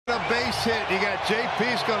base hit. You got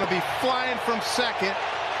JP's going to be flying from second.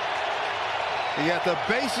 You got the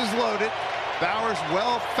bases loaded. Bauers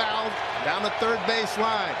well fouled down the third base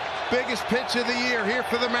line. Biggest pitch of the year here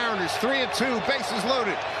for the Mariners. 3-2, bases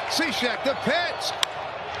loaded. Cishek, the pitch.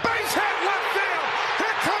 Base hit, left field.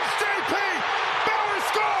 Here comes JP. Bauers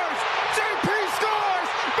scores. JP scores.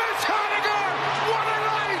 Mitch Haniger. What a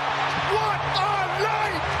night. What a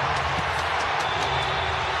night.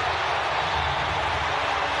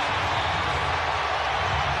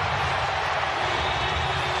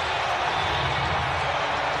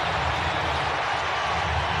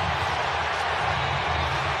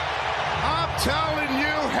 Telling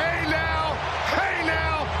you, hey now, hey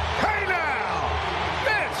now, hey now.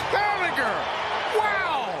 Mitch Haniger.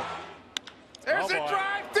 Wow. There's a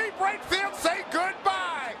drive, deep right field, say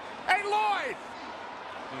goodbye. Hey, Lloyd.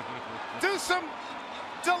 Do some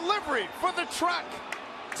delivery for the truck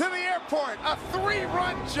to the airport. A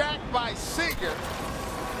 3-run jack by Seager.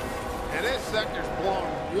 And this sector's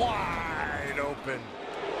blown wide open.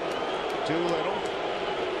 Doolittle.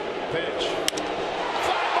 Pitch.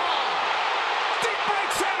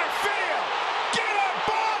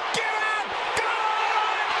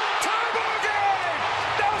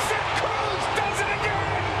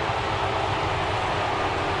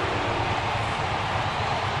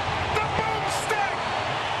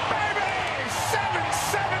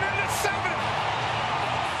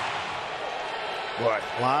 What?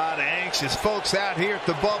 A lot of anxious folks out here at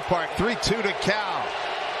the ballpark. 3-2 to Cal.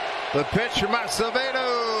 The pitch from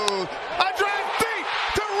Acevedo. A drive deep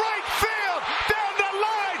to right field. Down the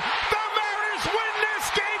line. The Mariners win this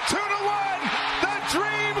game 2-1. The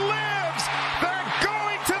dream lives. They're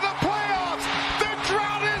going to the playoffs. The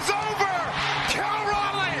drought is over. Cal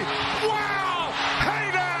Raleigh. Wow.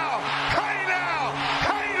 Hey now. Hey now.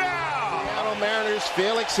 Hey now. Seattle Mariners,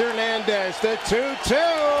 Felix Hernandez. The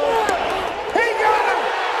 2-2.